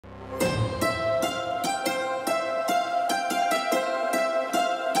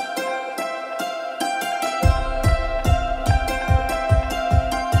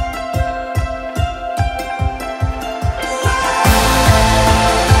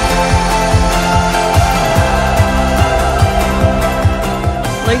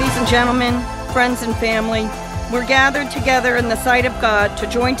Ladies and gentlemen, friends and family, we're gathered together in the sight of God to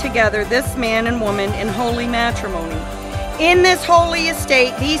join together this man and woman in holy matrimony. In this holy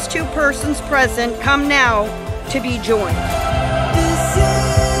estate, these two persons present come now to be joined. This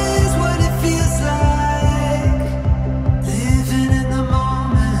is what it feels like, living in the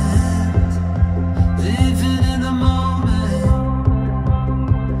moment, living in the moment.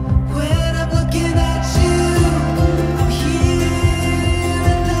 When I'm looking at you, I'm here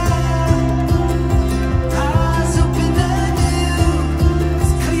and now. Eyes open anew,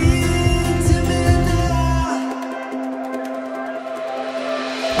 it's clear to me now.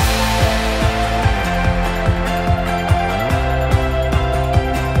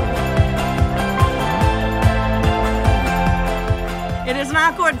 It is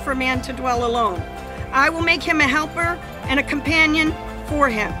not good for man to dwell alone. I will make him a helper and a companion for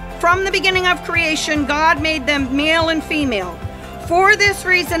him. From the beginning of creation, God made them male and female. For this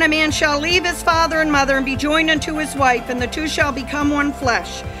reason, a man shall leave his father and mother and be joined unto his wife, and the two shall become one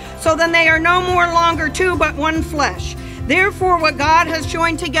flesh. So then they are no more longer two, but one flesh. Therefore, what God has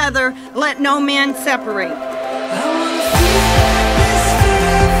joined together, let no man separate. I wanna feel like this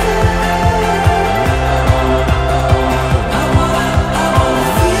forever. I wanna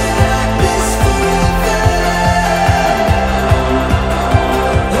feel like this forever.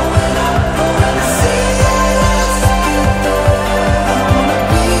 Oh, when I see us together, I wanna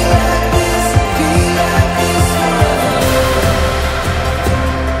be like this forever.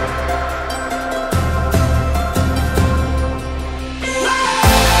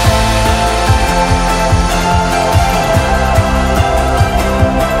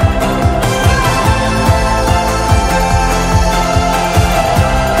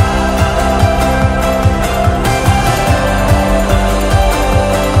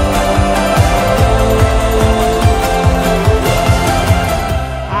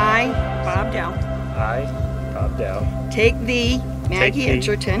 Take thee, Maggie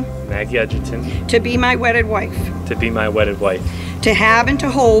Edgerton, to be my wedded wife, to have and to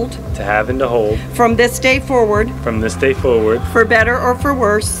hold, from this day forward, for better or for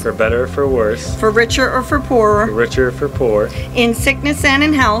worse, for richer or for poorer, in sickness and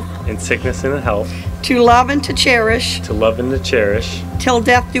in health, to love and to cherish, till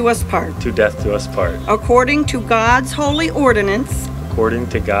death do us part, according to God's holy ordinance,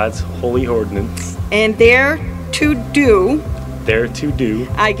 and there to do,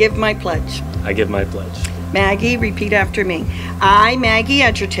 I give my pledge. Maggie, repeat after me. I, Maggie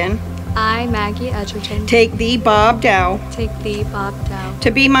Edgerton, take thee, Bob Dow, to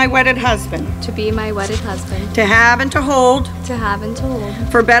be my wedded husband, to have and to hold,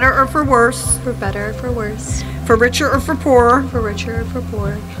 for better or for worse, for richer or for poorer,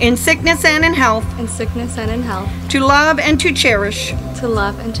 in sickness and in health, to love and to cherish,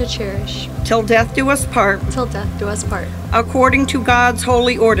 till death do us part, according to God's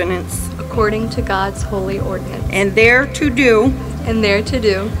holy ordinance, and there to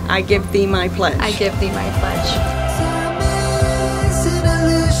do, I give thee my pledge. Time is an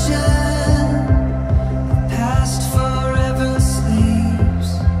illusion. The past forever sleeps.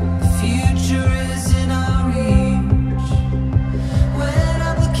 The future is in our reach. When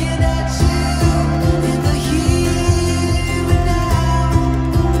I'm looking at you in the here and now,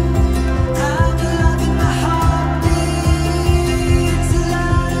 I'm loving my heart beats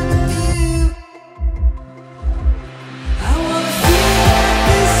louder than you. I wanna feel like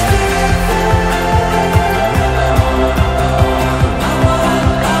this forever. I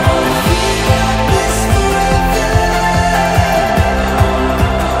wanna feel like this forever.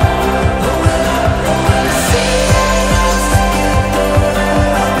 Oh, when I see us together,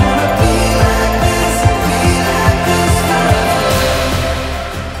 I wanna be like this forever.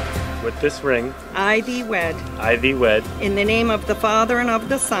 With this ring, I thee wed, in in the name of the Father and of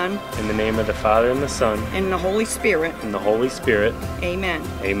the Son, the name of the Father and the Son, and the Holy Spirit. and the Holy Spirit. Amen.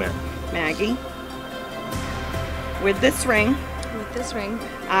 Amen. Maggie, with this ring,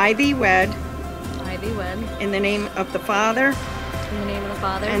 I thee wed, in the name of the Father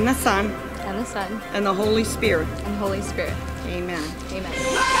and the Son and the Holy Spirit. Amen.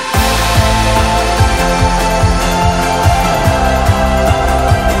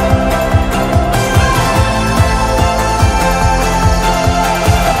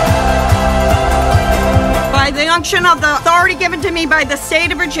 By the unction of the authority authority given to me by the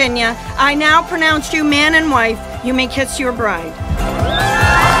state of Virginia, I now pronounce you man and wife. You may kiss your bride.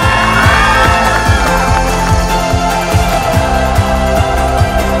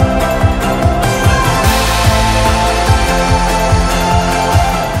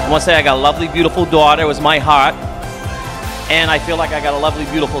 I want to say I got a lovely, beautiful daughter. It was my heart. And I feel like I got a lovely,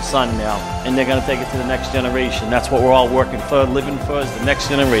 beautiful son now. And they're going to take it to the next generation. That's what we're all working for, living for, is the next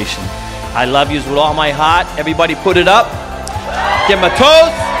generation. I love yous with all my heart. Everybody put it up. Give them a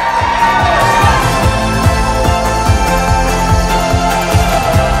toast.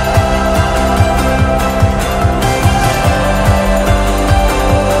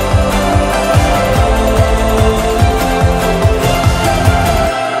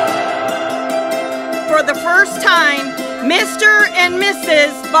 For the first time, Mr. and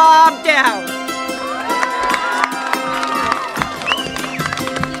Mrs. Bob Dowd.